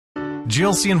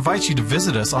GLC invites you to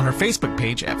visit us on our Facebook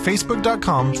page at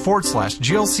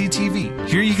facebook.com/GLCTV.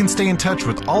 Here you can stay in touch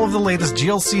with all of the latest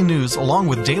GLC news along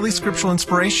with daily scriptural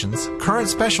inspirations, current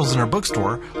specials in our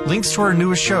bookstore, links to our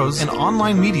newest shows, and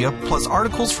online media, plus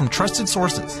articles from trusted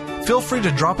sources. Feel free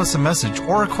to drop us a message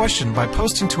or a question by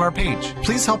posting to our page.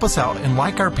 Please help us out and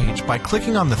like our page by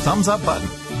clicking on the thumbs up button.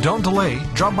 Don't delay,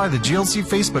 drop by the GLC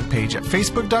Facebook page at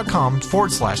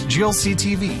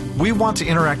facebook.com/GLCTV. We want to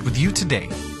interact with you today.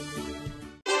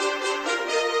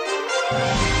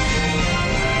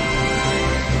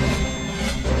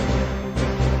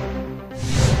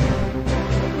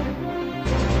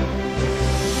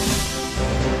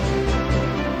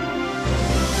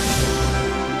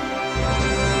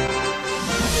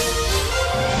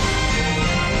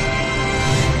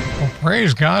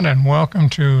 Praise God and welcome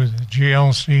to the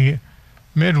GLC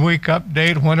midweek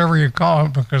update, whatever you call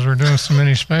it, because we're doing so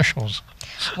many specials.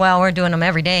 Well, we're doing them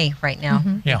every day right now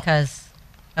Yeah. because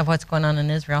of what's going on in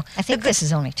Israel. I think this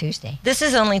is only Tuesday. This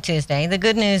is only Tuesday. The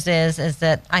good news is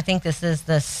that I think this is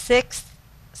the 6th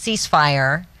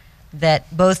ceasefire that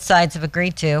both sides have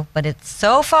agreed to, but it's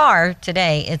so far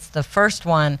today, it's the first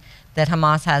one that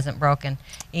Hamas hasn't broken,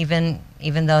 even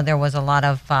though there was a lot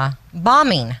of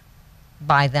bombing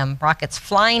by them, rockets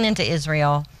flying into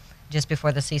Israel just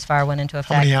before the ceasefire went into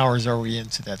effect. How many hours are we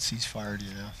into that ceasefire, do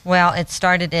you know? Well, it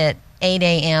started at 8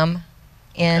 a.m.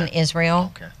 in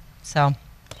Israel. Okay. So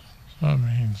That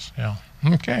means, yeah.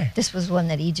 Okay. This was one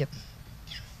that Egypt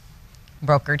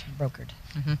brokered.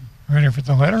 Ready for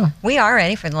the letter? We are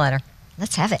ready for the letter.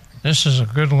 Let's have it. This is a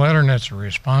good letter, and it's a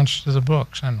response to the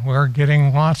books, and we're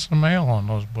getting lots of mail on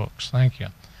those books. Thank you.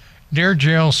 Dear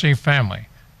GLC family,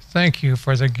 thank you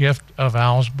for the gift of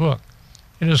Al's book.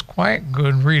 It is quite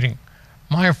good reading.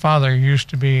 My father used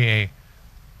to be a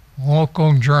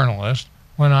local journalist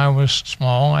when I was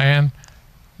small, and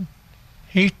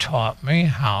he taught me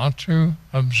how to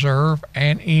observe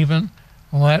and even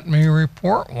let me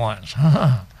report once.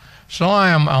 So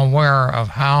I am aware of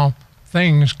how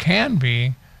things can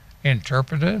be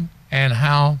interpreted and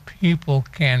how people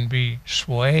can be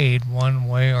swayed one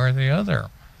way or the other.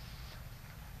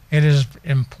 It is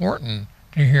important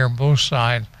to hear both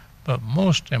sides, but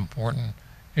most important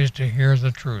is to hear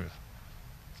the truth.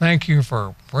 Thank you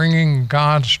for bringing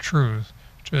God's truth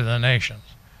to the nations.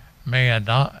 May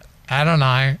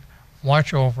Adonai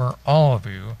watch over all of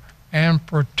you and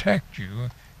protect you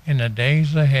in the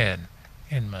days ahead.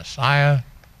 In Messiah's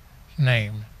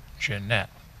name, Jeanette.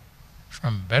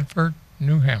 From Bedford,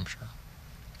 New Hampshire.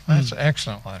 That's an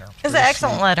excellent letter. It's an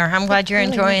excellent letter. I'm glad you're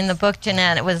enjoying the book,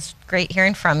 Jeanette. It was great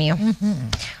hearing from you.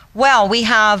 Well, we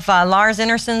have Lars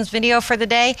Innerson's video for the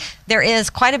day. There is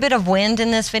quite a bit of wind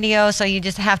in this video, so you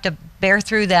just have to bear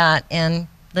through that and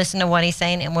listen to what he's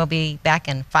saying, and we'll be back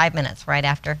in 5 minutes right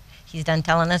after he's done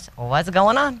telling us what's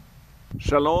going on.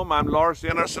 Shalom, I'm Lars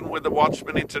Innerson with the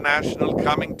Watchman International,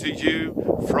 coming to you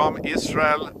from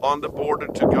Israel on the border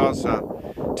to Gaza.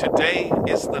 Today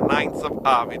is the 9th of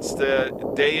Av. It's the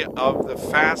day of the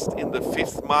fast in the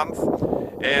 5th month,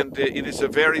 and it is a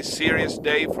very serious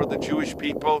day for the Jewish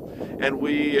people, and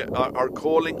we are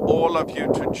calling all of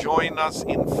you to join us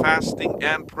in fasting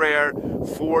and prayer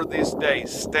for this day,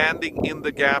 standing in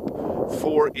the gap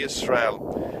for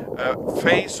Israel.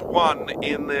 Phase 1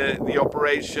 in the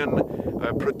operation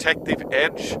Protective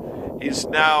Edge is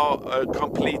now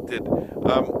completed.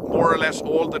 More or less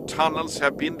all the tunnels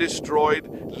have been destroyed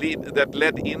that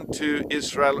led into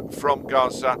Israel from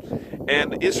Gaza,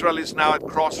 and Israel is now at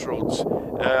crossroads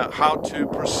how to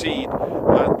proceed.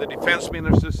 The defense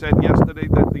minister said yesterday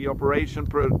that the Operation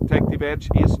Protective Edge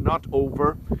is not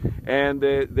over, and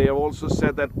they also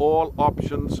said that all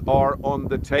options are on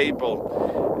the table.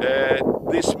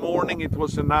 This morning it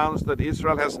was announced that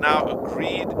Israel has now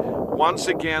agreed once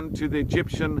again to the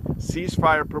Egyptian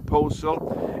ceasefire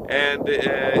proposal, and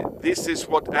this is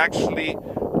what actually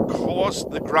caused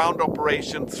the ground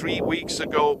operation 3 weeks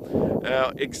ago,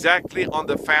 exactly on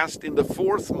the fast in the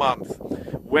 4th month,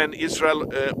 when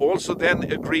Israel also then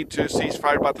agreed to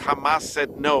ceasefire, but Hamas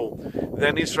said no.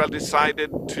 Then Israel decided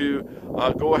to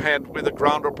go ahead with the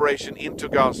ground operation into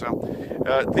Gaza.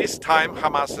 This time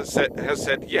Hamas has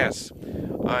said yes.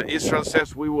 Israel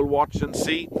says we will watch and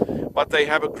see, but they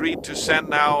have agreed to send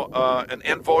now an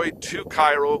envoy to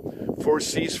Cairo for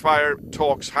ceasefire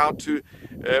talks, how to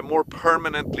more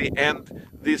permanently end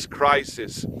this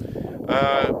crisis.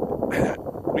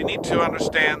 We need to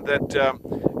understand that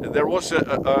there was a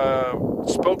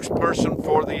spokesperson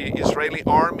for the Israeli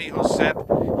army who said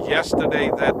yesterday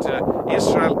that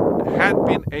Israel had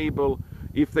been able,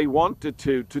 if they wanted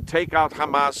to take out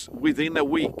Hamas within a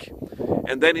week.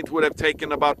 and then it would have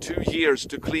taken about 2 years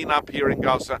to clean up here in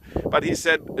Gaza. But he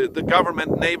said the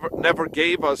government never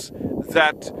gave us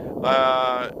that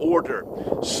order.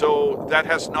 So that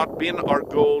has not been our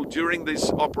goal during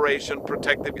this operation,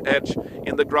 Protective Edge,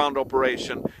 in the ground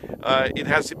operation. It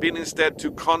has been instead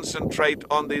to concentrate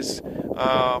on this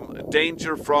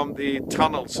danger from the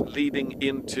tunnels leading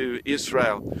into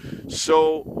Israel.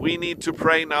 So we need to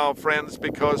pray now, friends,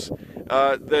 because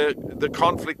the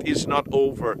conflict is not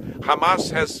over.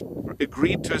 Hamas has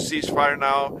agreed to a ceasefire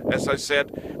now, as I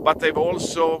said, but they've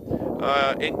also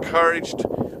encouraged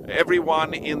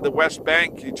everyone in the West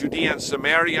Bank, Judea and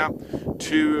Samaria,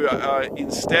 to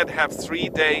instead have 3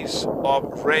 days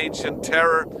of rage and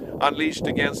terror unleashed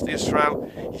against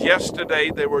Israel. Yesterday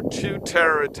there were 2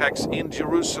 terror attacks in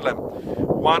Jerusalem.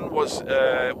 One was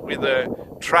with a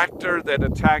tractor that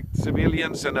attacked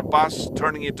civilians and a bus,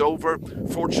 turning it over.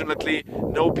 Fortunately,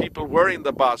 no people were in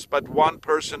the bus, but 1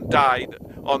 person died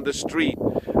on the street.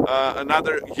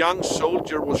 Another young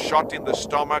soldier was shot in the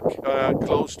stomach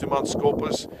close to Mount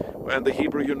Scopus and the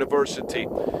Hebrew University.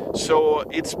 So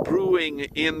it's brewing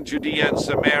in Judea and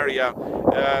Samaria.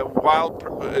 While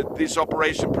this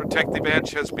Operation Protective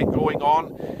Edge has been going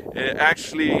on,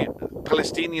 actually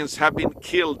Palestinians have been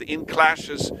killed in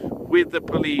clashes with the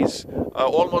police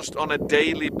almost on a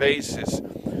daily basis.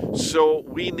 So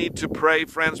we need to pray,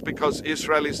 friends, because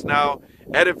Israel is now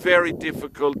at a very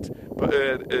difficult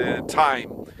time.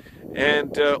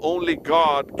 And only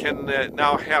God can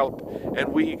now help.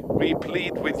 And we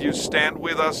plead with you, stand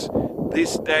with us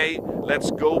this day. Let's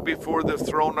go before the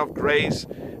throne of grace.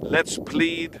 Let's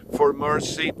plead for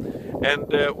mercy. And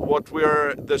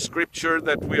the scripture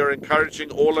that we are encouraging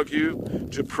all of you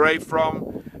to pray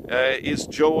from is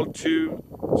Joel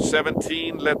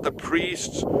 2:17. Let the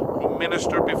priests who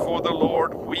minister before the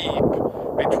Lord weep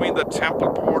between the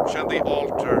temple porch and the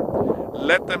altar.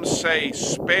 Let them say,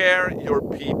 spare your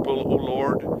people, O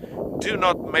Lord. Do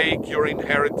not make your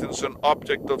inheritance an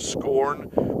object of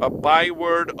scorn, a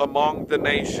byword among the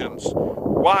nations.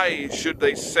 Why should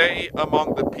they say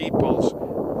among the peoples,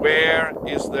 where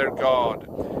is their God?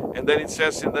 And then it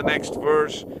says in the next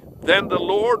verse, then the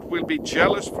Lord will be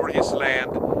jealous for his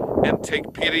land and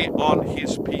take pity on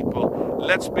his people.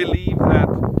 Let's believe that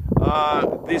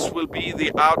this will be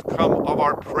the outcome of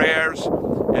our prayers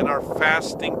and our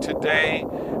fasting today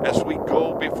as we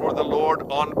go before the Lord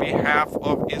on behalf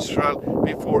of Israel,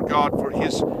 before God, for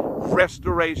his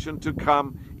restoration to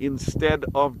come instead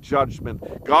of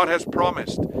judgment. God has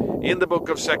promised in the book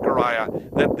of Zechariah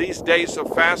that these days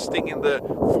of fasting in the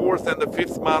 4th and the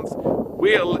 5th month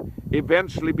will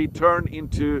eventually be turned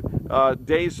into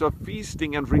days of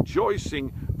feasting and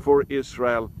rejoicing for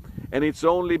Israel. And it's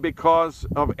only because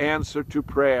of answer to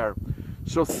prayer.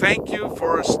 So thank you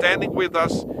for standing with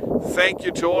us. Thank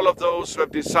you to all of those who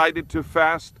have decided to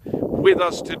fast with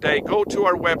us today. Go to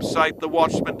our website,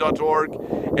 thewatchman.org,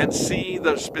 and see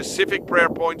the specific prayer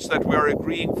points that we are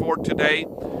agreeing for today.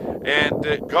 And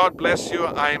God bless you.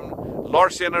 I'm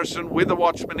Lars Enarsson with the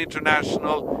Watchman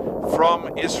International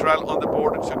from Israel on the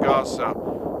border to Gaza.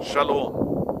 Shalom.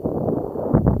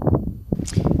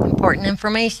 Important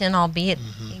information, albeit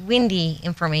windy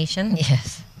information.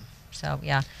 Yes. So,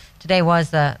 yeah. Today was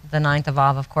the 9th of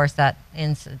Av, of course, that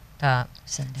ends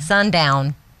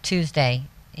sundown Tuesday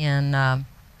in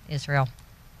Israel.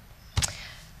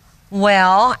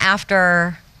 Well,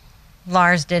 after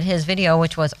Lars did his video,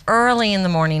 which was early in the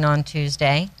morning on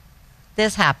Tuesday,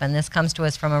 this happened. This comes to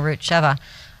us from Arut Sheva.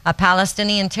 A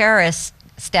Palestinian terrorist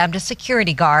stabbed a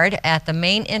security guard at the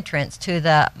main entrance to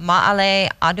the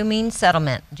Ma'ale Adumim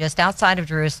settlement just outside of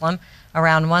Jerusalem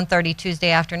around 1:30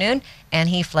 Tuesday afternoon, and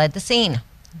he fled the scene.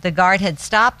 The guard had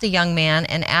stopped the young man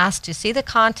and asked to see the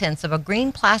contents of a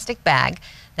green plastic bag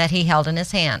that he held in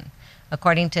his hand.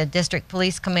 According to District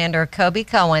Police Commander Kobe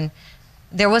Cohen,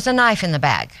 there was a knife in the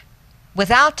bag.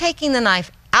 Without taking the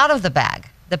knife out of the bag,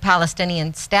 the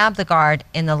Palestinian stabbed the guard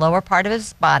in the lower part of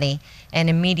his body and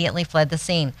immediately fled the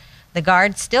scene. The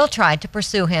guard still tried to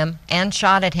pursue him and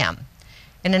shot at him.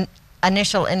 An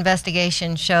initial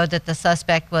investigation showed that the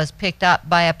suspect was picked up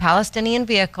by a Palestinian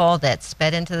vehicle that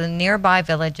sped into the nearby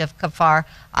village of Kfar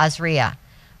Azria.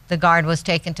 The guard was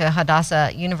taken to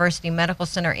Hadassah University Medical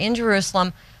Center in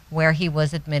Jerusalem, where he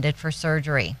was admitted for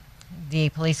surgery. The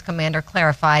police commander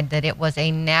clarified that it was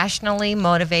a nationally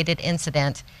motivated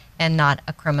incident and not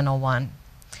a criminal one.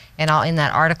 And I'll end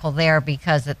that article there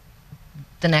because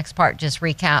the next part just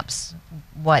recaps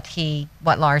what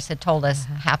Lars had told us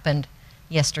happened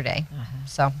yesterday.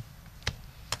 So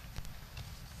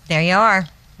there you are.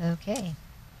 Okay.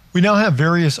 We now have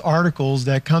various articles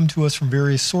that come to us from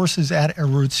various sources at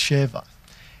Arut Sheva.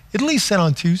 Italy said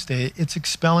on Tuesday it's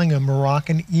expelling a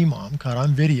Moroccan imam caught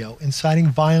on video inciting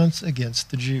violence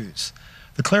against the Jews.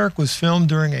 The cleric was filmed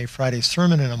during a Friday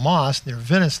sermon in a mosque near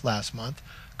Venice last month,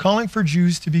 calling for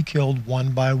Jews to be killed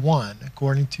one by one,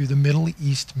 according to the Middle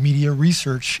East Media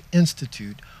Research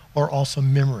Institute, or also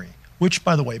MEMRI, which,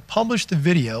 by the way, published the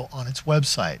video on its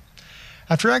website.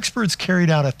 After experts carried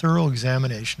out a thorough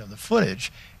examination of the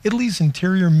footage, Italy's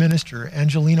Interior Minister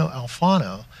Angelino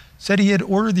Alfano said he had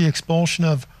ordered the expulsion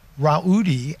of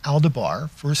Raoudi Aldabar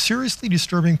for seriously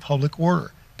disturbing public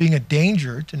order, being a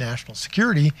danger to national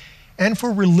security, and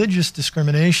for religious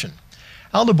discrimination.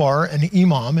 Aldabar, an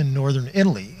imam in northern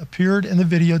Italy, appeared in the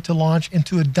video to launch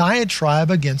into a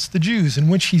diatribe against the Jews, in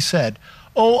which he said,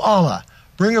 "O Allah,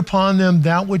 bring upon them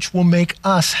that which will make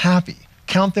us happy.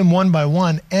 Count them one by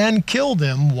one and kill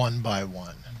them one by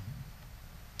one."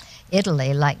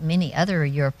 Italy, like many other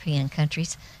European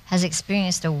countries, has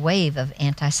experienced a wave of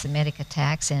anti-Semitic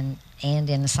attacks and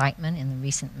incitement in the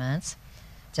recent months.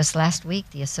 Just last week,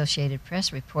 the Associated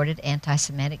Press reported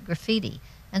anti-Semitic graffiti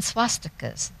and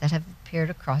swastikas that have appeared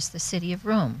across the city of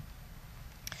Rome.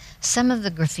 Some of the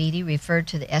graffiti referred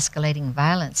to the escalating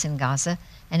violence in Gaza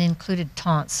and included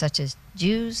taunts such as,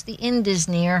 "Jews, the end is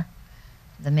near."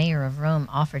 The mayor of Rome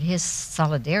offered his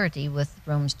solidarity with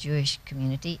Rome's Jewish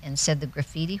community and said the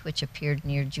graffiti, which appeared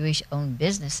near Jewish-owned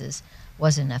businesses,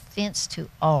 was an offense to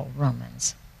all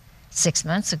Romans. 6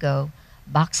 months ago,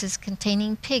 boxes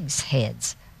containing pigs'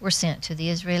 heads were sent to the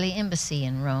Israeli embassy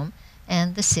in Rome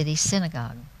and the city's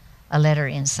synagogue. A letter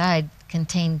inside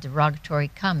contained derogatory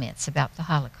comments about the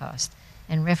Holocaust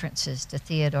and references to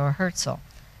Theodor Herzl,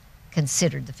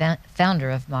 considered the founder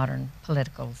of modern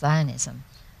political Zionism.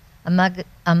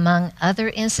 Among other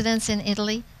incidents in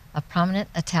Italy, a prominent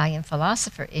Italian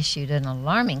philosopher issued an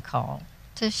alarming call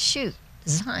to shoot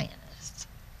Zionists.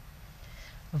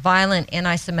 Violent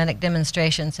anti-Semitic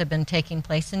demonstrations have been taking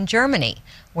place in Germany,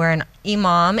 where an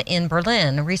imam in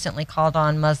Berlin recently called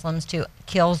on Muslims to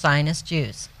kill Zionist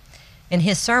Jews. In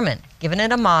his sermon, given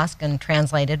at a mosque and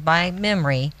translated by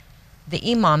MEMRI,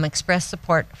 the imam expressed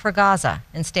support for Gaza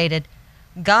and stated,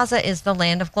 "Gaza is the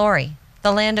land of glory,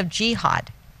 the land of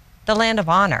jihad, the land of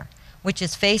honor, which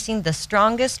is facing the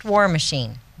strongest war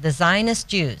machine, the Zionist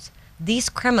Jews, these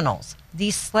criminals,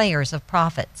 these slayers of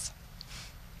prophets."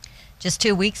 Just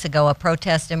 2 weeks ago, a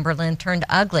protest in Berlin turned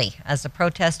ugly as the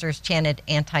protesters chanted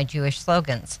anti-Jewish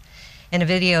slogans. In a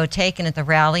video taken at the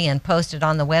rally and posted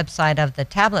on the website of the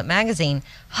Tablet magazine,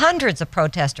 hundreds of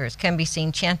protesters can be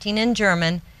seen chanting in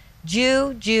German,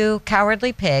 "Jew, Jew,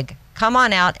 cowardly pig, come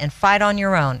on out and fight on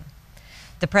your own."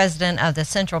 The president of the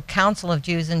Central Council of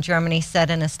Jews in Germany said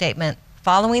in a statement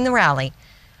following the rally,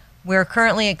 "We're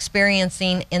currently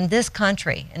experiencing in this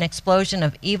country an explosion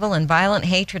of evil and violent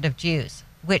hatred of Jews,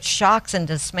 which shocks and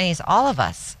dismays all of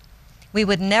us. We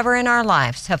would never in our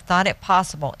lives have thought it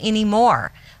possible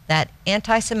anymore that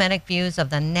anti-Semitic views of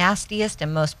the nastiest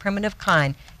and most primitive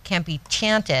kind can be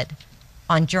chanted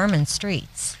on German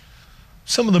streets."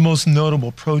 Some of the most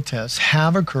notable protests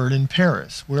have occurred in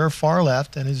Paris, where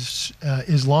far-left and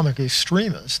Islamic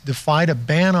extremists defied a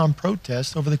ban on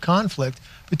protests over the conflict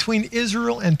between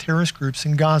Israel and terrorist groups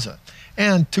in Gaza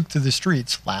and took to the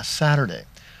streets last Saturday.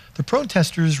 The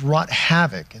protesters wrought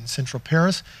havoc in central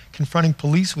Paris, confronting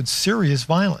police with serious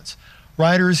violence.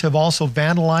 Rioters have also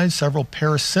vandalized several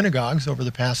Paris synagogues over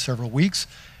the past several weeks,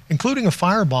 including a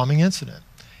firebombing incident.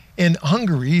 In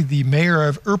Hungary, the mayor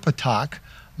of Irpatak,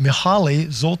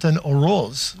 Mihaly Zoltan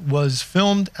Orosz, was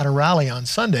filmed at a rally on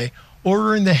Sunday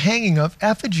ordering the hanging of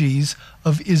effigies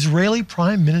of Israeli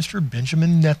Prime Minister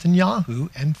Benjamin Netanyahu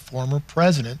and former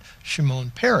President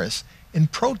Shimon Peres in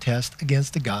protest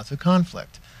against the Gaza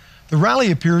conflict. The rally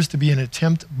appears to be an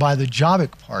attempt by the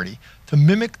Jobbik Party to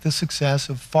mimic the success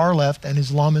of far-left and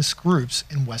Islamist groups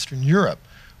in Western Europe,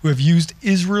 who have used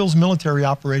Israel's military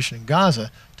operation in Gaza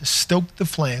to stoke the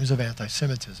flames of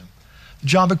anti-Semitism. The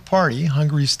Jobbik Party,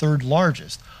 Hungary's third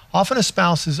largest, often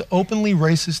espouses openly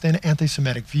racist and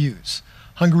anti-Semitic views.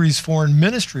 Hungary's foreign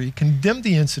ministry condemned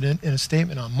the incident in a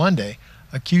statement on Monday,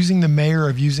 accusing the mayor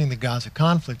of using the Gaza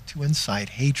conflict to incite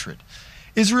hatred.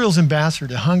 Israel's ambassador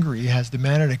to Hungary has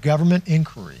demanded a government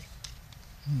inquiry.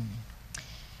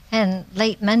 And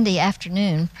late Monday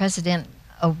afternoon, President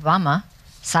Obama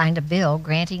signed a bill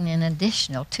granting an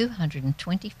additional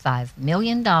 $225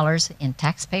 million in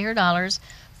taxpayer dollars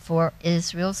for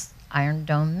Israel's Iron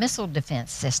Dome missile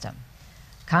defense system.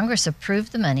 Congress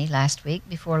approved the money last week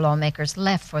before lawmakers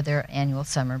left for their annual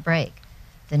summer break.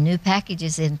 The new package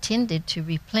is intended to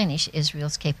replenish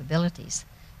Israel's capabilities.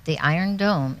 The Iron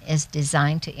Dome is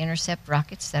designed to intercept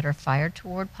rockets that are fired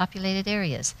toward populated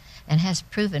areas and has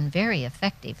proven very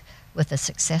effective, with a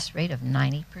success rate of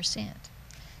 90%.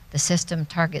 The system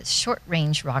targets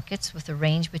short-range rockets with a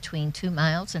range between 2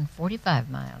 miles and 45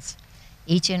 miles.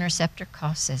 Each interceptor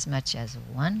costs as much as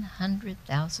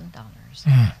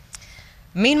 $100,000.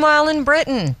 Meanwhile, in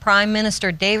Britain, Prime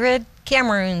Minister David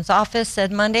Cameron's office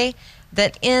said Monday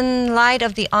that in light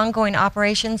of the ongoing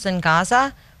operations in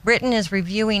Gaza, Britain is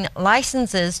reviewing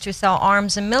licenses to sell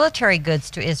arms and military goods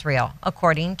to Israel,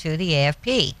 according to the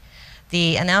AFP.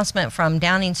 The announcement from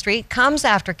Downing Street comes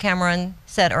after Cameron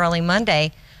said early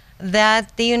Monday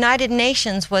that the United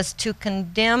Nations was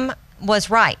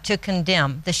right to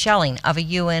condemn the shelling of a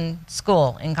UN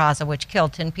school in Gaza, which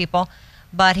killed 10 people,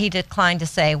 but he declined to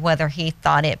say whether he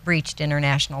thought it breached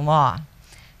international law.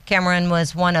 Cameron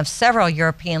was one of several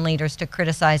European leaders to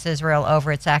criticize Israel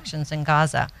over its actions in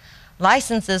Gaza.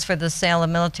 Licenses for the sale of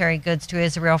military goods to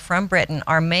Israel from Britain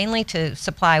are mainly to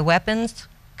supply weapons,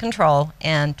 control,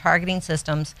 and targeting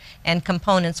systems and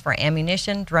components for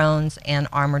ammunition, drones, and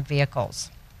armored vehicles.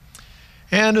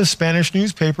 And a Spanish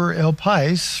newspaper, El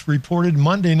País, reported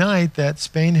Monday night that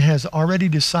Spain has already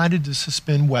decided to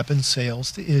suspend weapons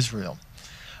sales to Israel.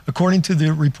 According to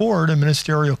the report, a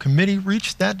ministerial committee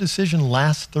reached that decision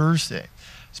last Thursday.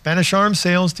 Spanish arms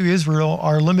sales to Israel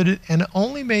are limited and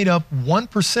only made up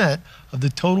 1% of the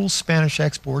total Spanish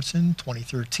exports in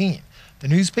 2013. The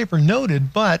newspaper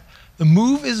noted, but the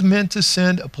move is meant to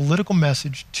send a political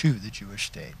message to the Jewish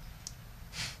state.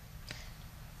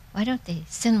 Why don't they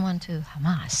send one to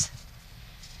Hamas?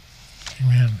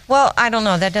 Amen. Well, I don't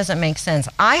know. That doesn't make sense.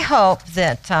 I hope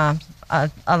that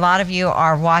a lot of you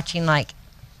are watching, like,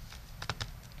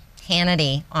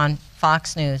 Hannity on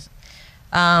Fox News.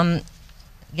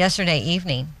 Yesterday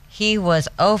evening, he was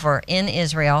over in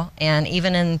Israel and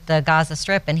even in the Gaza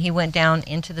Strip, and he went down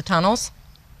into the tunnels.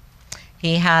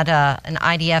 He had an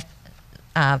IDF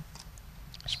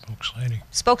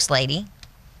spokeslady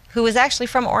who was actually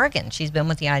from Oregon. She's been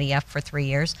with the IDF for 3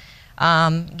 years,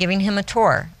 giving him a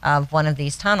tour of one of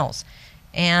these tunnels.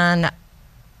 And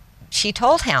she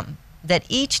told him that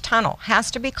each tunnel has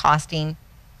to be costing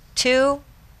 $2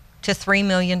 to $3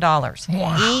 million.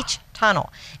 Wow. Each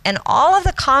tunnel. And all of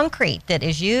the concrete that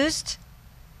is used,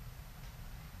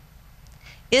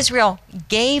 Israel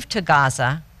gave to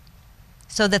Gaza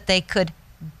so that they could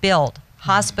build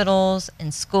hospitals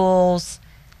and schools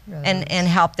and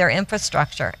help their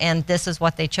infrastructure. And this is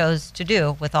what they chose to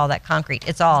do with all that concrete.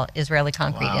 It's all Israeli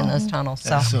concrete in those tunnels.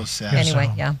 That's so sad. Anyway,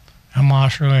 So, yeah.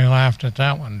 Hamas really laughed at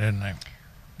that one, didn't they?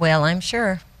 Well, I'm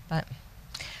sure. But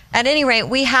at any rate,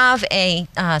 we have a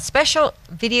special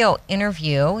video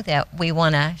interview that we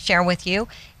want to share with you.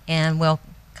 And we'll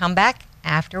come back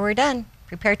after we're done.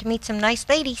 Prepare to meet some nice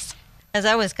ladies. As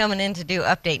I was coming in to do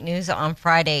update news on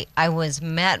Friday, I was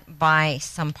met by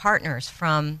some partners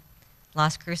from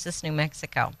Las Cruces, New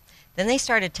Mexico. Then they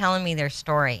started telling me their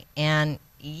story, and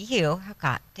you have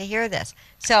got to hear this.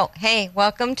 So, hey,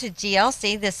 welcome to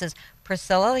GLC. This is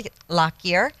Priscilla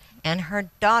Lockyer and her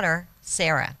daughter,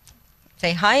 Sarah.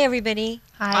 Say hi, everybody.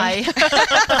 Hi.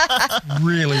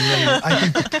 Really, I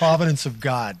think the providence of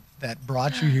God that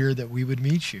brought you here, that we would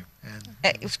meet you. And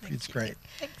it's great.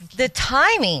 The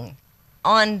timing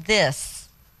on this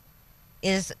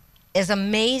is as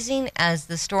amazing as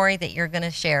the story that you're going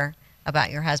to share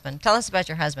about your husband. Tell us about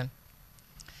your husband.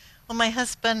 Well, my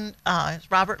husband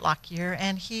is Robert Lockyer,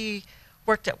 and he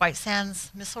worked at White Sands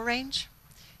Missile Range.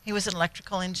 He was an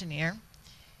electrical engineer.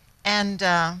 And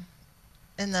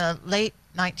in the late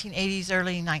 1980s,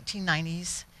 early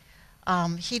 1990s,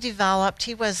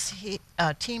 he was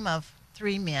a team of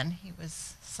 3 men. He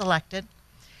was selected.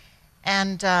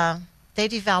 And they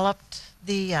developed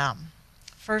the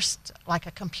first, like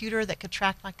a computer that could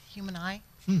track like the human eye.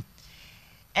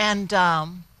 And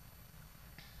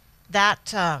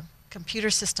that computer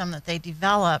system that they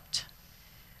developed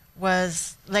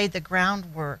laid the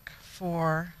groundwork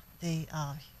for the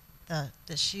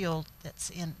shield that's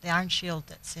in the Iron Shield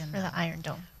that's in For the Iron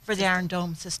Dome. For the Iron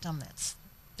Dome system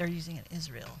they're using in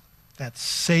Israel. That's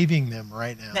saving them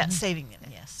right now. That's saving them,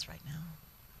 yes, right now.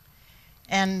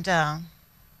 And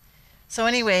so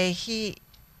anyway,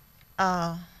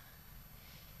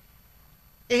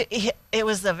 it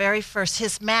was the very first.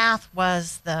 His math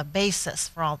was the basis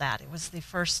for all that. It was the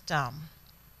first.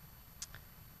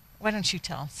 Why don't you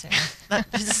tell Sarah?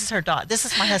 This is her daughter. This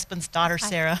is my husband's daughter,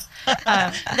 Sarah.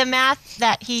 The math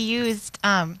that he used,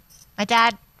 my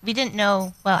dad, we didn't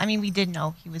know, well, I mean, we did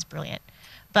know he was brilliant.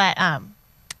 But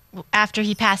after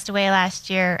he passed away last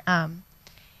year,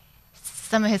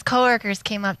 some of his coworkers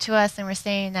came up to us and were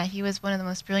saying that he was one of the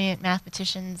most brilliant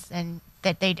mathematicians and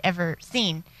that they'd ever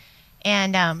seen.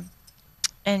 And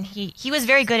he was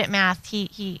very good at math.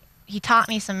 He he taught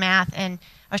me some math, and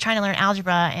I was trying to learn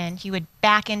algebra, and he would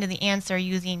back into the answer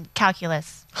using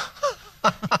calculus.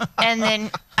 And then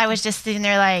I was just sitting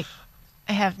there like,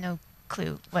 I have no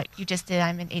clue what you just did.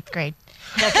 I'm in 8th grade.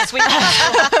 Yeah, 'cause we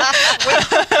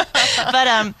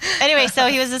But anyway, so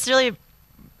he was this really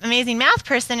amazing math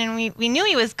person, and we knew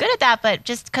he was good at that, but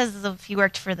just because of he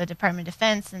worked for the Department of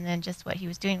Defense and then just what he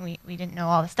was doing, we didn't know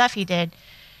all the stuff he did.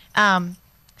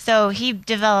 So he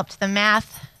developed the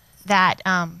math that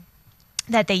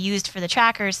that they used for the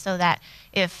trackers, so that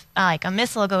if like a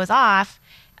missile goes off,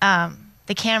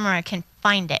 the camera can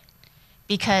find it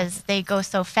because they go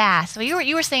so fast. So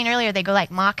you were saying earlier they go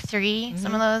like Mach 3,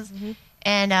 some of those,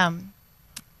 and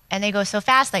they go so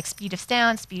fast, like speed of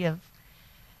sound, speed of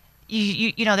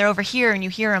you know, they're over here and you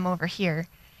hear them over here,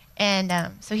 and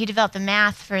so he developed the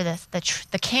math for this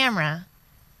the camera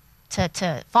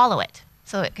to follow it,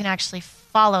 so it can actually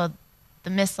follow the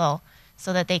missile,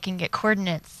 so that they can get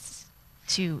coordinates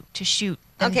to shoot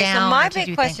them Okay, down. so my or to big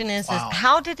do question things. is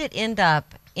how did it end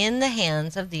up in the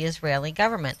hands of the Israeli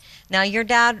government? Now, your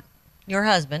dad, your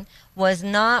husband, was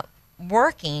not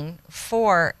working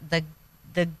for the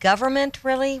government,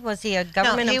 really? Was he a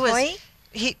government employee?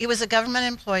 He was a government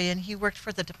employee, and he worked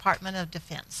for the Department of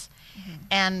Defense.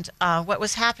 And what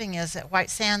was happening is at White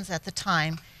Sands at the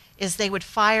time is they would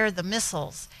fire the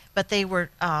missiles, but they were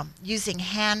using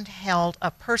handheld.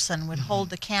 A person would hold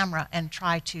the camera and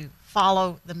try to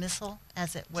follow the missile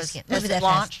as it was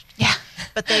launched. Yeah.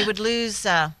 But they would lose,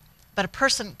 but a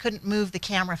person couldn't move the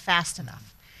camera fast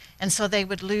enough. And so they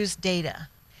would lose data.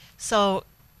 So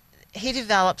he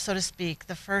developed, so to speak,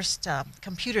 the first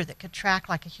computer that could track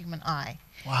like a human eye.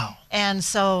 Wow. And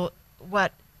so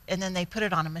and then they put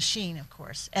it on a machine, of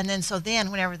course. And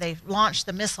then whenever they launched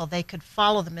the missile, they could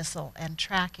follow the missile and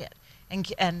track it.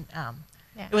 And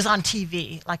it was on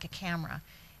TV, like a camera.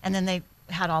 And then they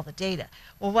had all the data.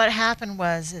 Well, what happened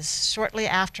is shortly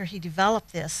after he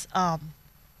developed this,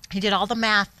 he did all the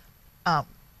math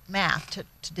to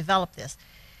develop this.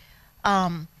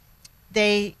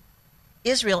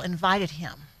 Israel invited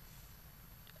him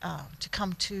to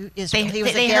come to Israel.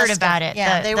 They heard about it.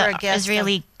 Yeah, they were a the guest.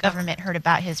 Israeli government heard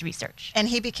about his research. And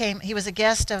he was a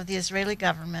guest of the Israeli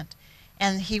government,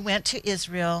 and he went to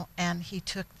Israel, and he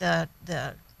took the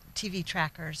TV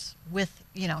trackers with,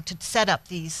 to set up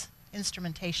these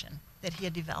instrumentation that he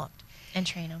had developed. And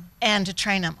train them. And to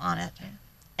train them on it. Yeah.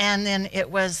 And then it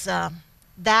was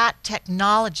that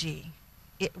technology,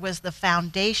 it was the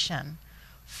foundation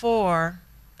for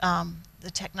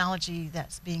the technology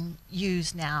that's being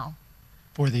used now.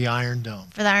 For the Iron Dome.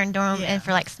 For the Iron Dome, Yeah. and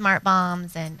for like smart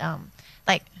bombs and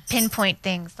like pinpoint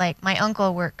things. Like my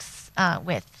uncle works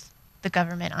with the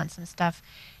government on some stuff,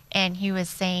 and he was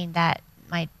saying that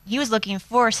he was looking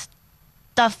for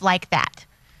stuff like that,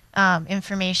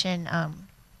 information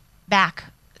back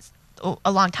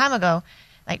a long time ago,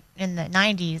 like in the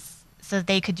 90s, so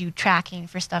they could do tracking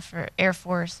for stuff for Air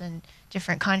Force and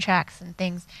different contracts and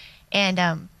things. And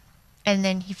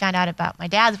then he found out about my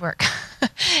dad's work.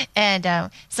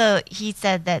 And so he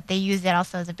said that they used it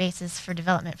also as a basis for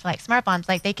development for like smart bombs.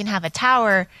 Like they can have a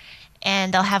tower,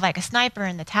 and they'll have like a sniper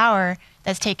in the tower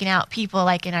that's taking out people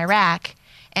like in Iraq,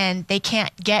 and they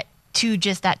can't get to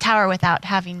just that tower without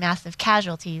having massive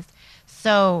casualties.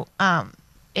 So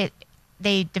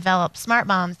they develop smart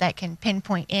bombs that can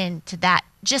pinpoint into that,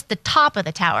 just the top of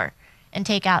the tower, and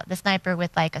take out the sniper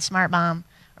with like a smart bomb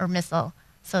or missile,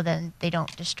 so then they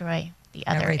don't destroy the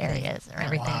other areas around.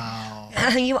 Everything. Wow.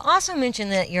 You also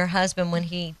mentioned that your husband, when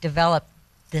he developed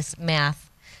this math,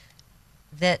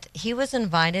 that he was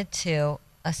invited to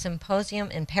a symposium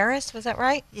in Paris. Was that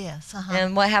right? Yes.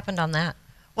 And what happened on that?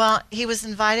 Well, he was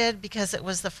invited because it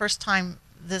was the first time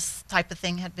this type of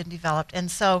thing had been developed. And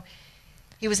so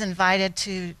he was invited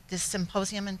to this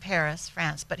symposium in Paris,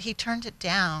 France, but he turned it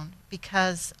down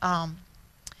because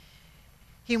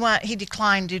he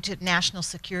declined due to national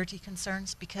security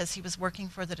concerns, because he was working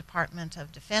for the Department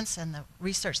of Defense, and the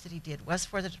research that he did was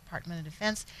for the Department of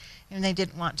Defense, and they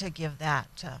didn't want to give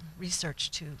that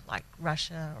research to like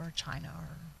Russia or China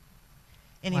or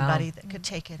anybody that could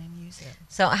take it and use it.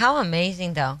 So how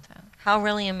amazing, though. How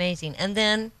really amazing. And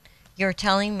then you're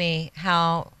telling me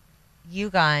how you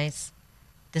guys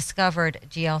discovered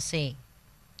GLC.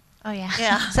 Oh yeah.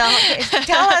 Yeah. So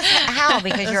tell us how,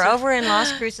 because you're over in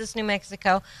Las Cruces, New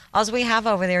Mexico. All we have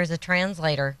over there is a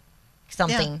translator,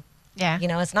 something. Yeah. You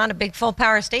know, it's not a big full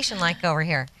power station like over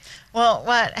here. Well,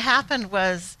 what happened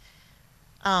was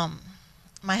my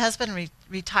husband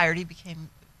retired. He became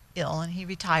ill, and he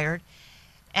retired.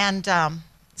 And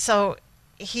so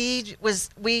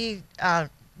we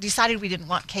decided we didn't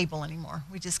want cable anymore.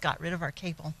 We just got rid of our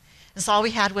cable. And so all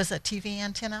we had was a TV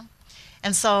antenna.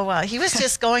 And so he was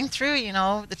just going through,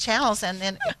 the channels, and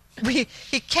then he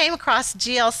came across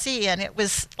GLC, and it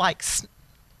was like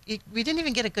we didn't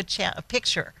even get a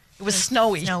picture. It was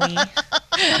snowy.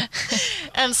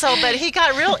 And so, but he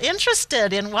got real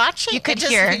interested in watching. You could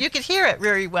hear it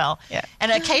very well. Yeah.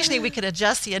 And occasionally we could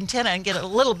adjust the antenna and get a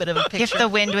little bit of a picture. If the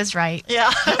wind was right.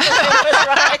 Yeah. It was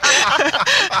right.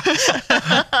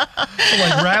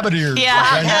 Like rabbit ears. Yeah.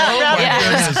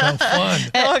 How fun.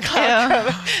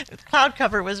 Cloud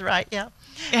cover was right, yeah.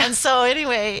 And so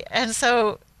anyway,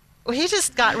 he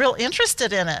just got real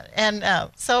interested in it. And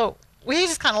so we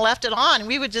just kind of left it on.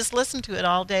 We would just listen to it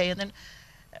all day. And then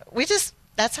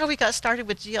that's how we got started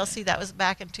with GLC. That was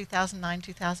back in 2009,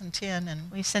 2010.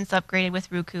 And We've since upgraded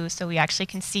with Roku, so we actually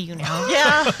can see you now.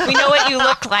 yeah. We know what you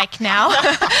look like now.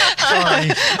 Sorry.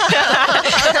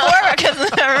 Before, because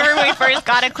I remember when we first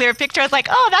got a clear picture, I was like,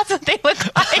 oh, that's what they look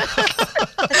like.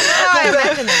 Go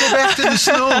back to the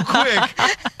snow quick.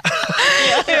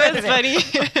 It was funny.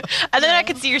 And then I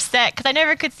could see your set, because I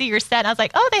never could see your set. And I was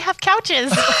like, oh, they have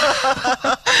couches.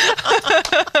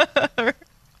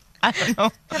 I don't know.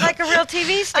 It's like a real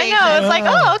TV station. I know. It's like,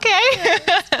 oh, okay.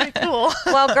 Pretty cool.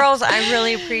 Well, girls, I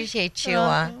really appreciate you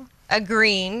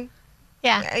agreeing.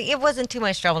 Yeah. It wasn't too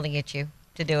much trouble to get you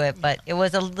to do it, but it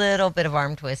was a little bit of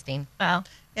arm twisting. Well,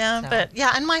 Yeah, So. but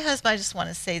yeah, and my husband, I just want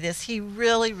to say this. He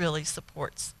really, really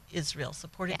supports Israel,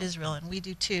 supported Israel, and we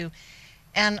do too.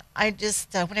 And I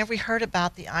just, whenever we heard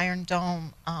about the Iron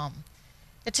Dome,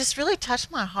 it just really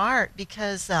touched my heart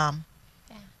because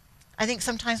I think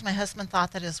sometimes my husband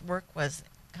thought that his work was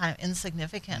kind of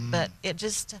insignificant, but it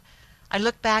just, I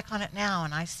look back on it now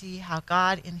and I see how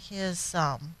God in his,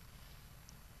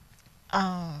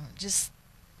 just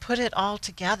put it all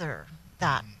together,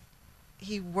 that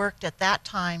he worked at that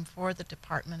time for the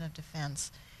Department of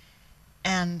Defense,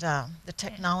 and the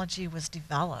technology was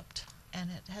developed, and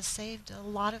it has saved a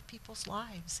lot of people's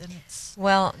lives, and it's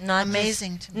Not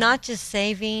amazing to me. Not just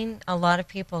saving a lot of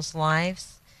people's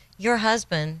lives. Your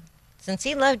husband, since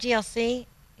he loved GLC,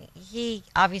 he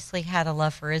obviously had a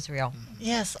love for Israel.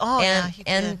 Yes, oh yeah, he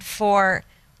and did. for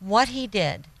what he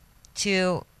did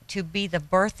to be the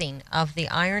birthing of the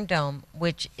Iron Dome,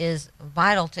 which is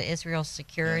vital to Israel's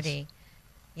security.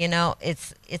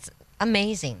 It's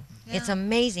amazing. Yeah. It's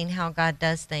amazing how God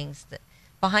does things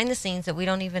behind the scenes that we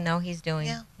don't even know he's doing.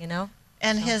 Yeah.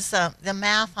 And his the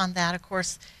math on that, of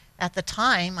course, at the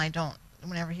time,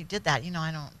 whenever he did that,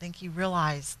 I don't think he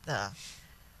realized the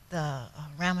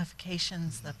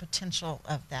ramifications, the potential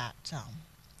of that.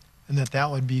 And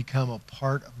that would become a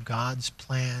part of God's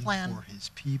plan. For his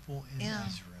people in Yeah.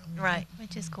 Israel. Right.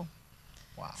 which is cool.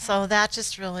 Wow. So that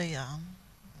just really,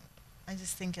 I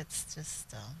just think it's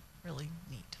just really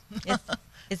neat.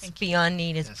 It's beyond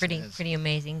neat. It's Yes, it is. pretty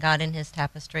amazing. God in his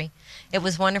tapestry. It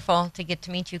was wonderful to get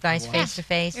to meet you guys It was. face to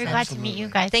face. We're and glad to meet you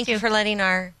Absolutely. guys, Thank too. you for letting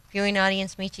our viewing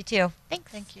audience meet you too.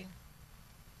 Thanks. Thank you.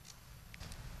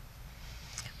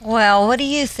 Well, what do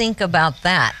you think about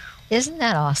that? Isn't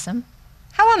that awesome?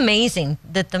 How amazing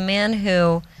that the man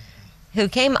who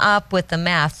came up with the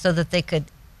math so that they could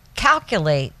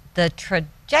calculate the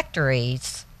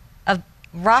trajectories of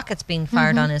rockets being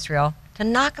fired on Israel to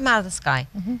knock them out of the sky.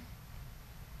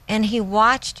 And he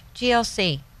watched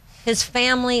GLC. His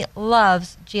family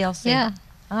loves GLC. Yeah,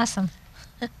 awesome.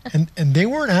 And they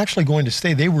weren't actually going to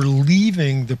stay. They were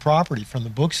leaving the property from the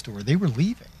bookstore. They were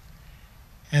leaving.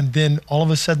 And then all of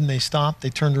a sudden they stopped, they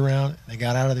turned around, they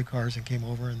got out of their cars and came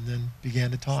over and then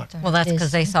began to talk. Well, that's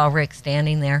because they saw Rick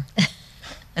standing there.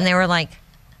 And they were like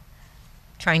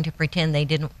trying to pretend they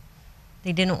didn't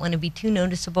want to be too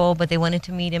noticeable, but they wanted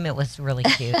to meet him. It was really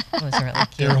cute. It was really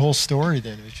cute. Their whole story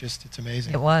then, it's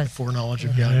amazing. It was. The foreknowledge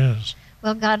of It God. is.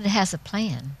 Well, God has a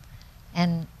plan,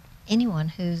 and anyone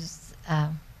who's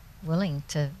willing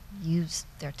to use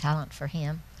their talent for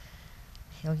Him,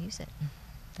 He'll use it.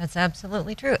 That's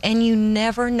absolutely true. And you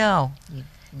never know. You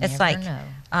It's never like,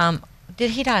 know.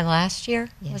 Did he die last year?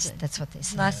 Yes, Was it that's what they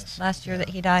say. last year that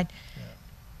he died?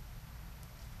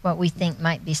 What we think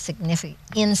might be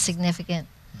insignificant,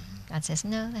 God says,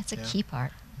 no, that's a Yeah. key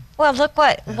part. Well, look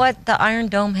what the Iron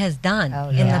Dome has done Oh,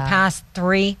 in the yeah. past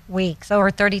 3 weeks. Over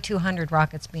 3,200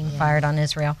 rockets being fired on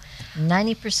Israel.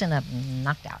 90% of them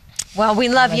knocked out. Well, we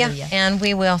love you, Hallelujah. and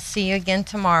we will see you again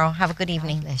tomorrow. Have a good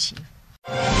evening. God bless you.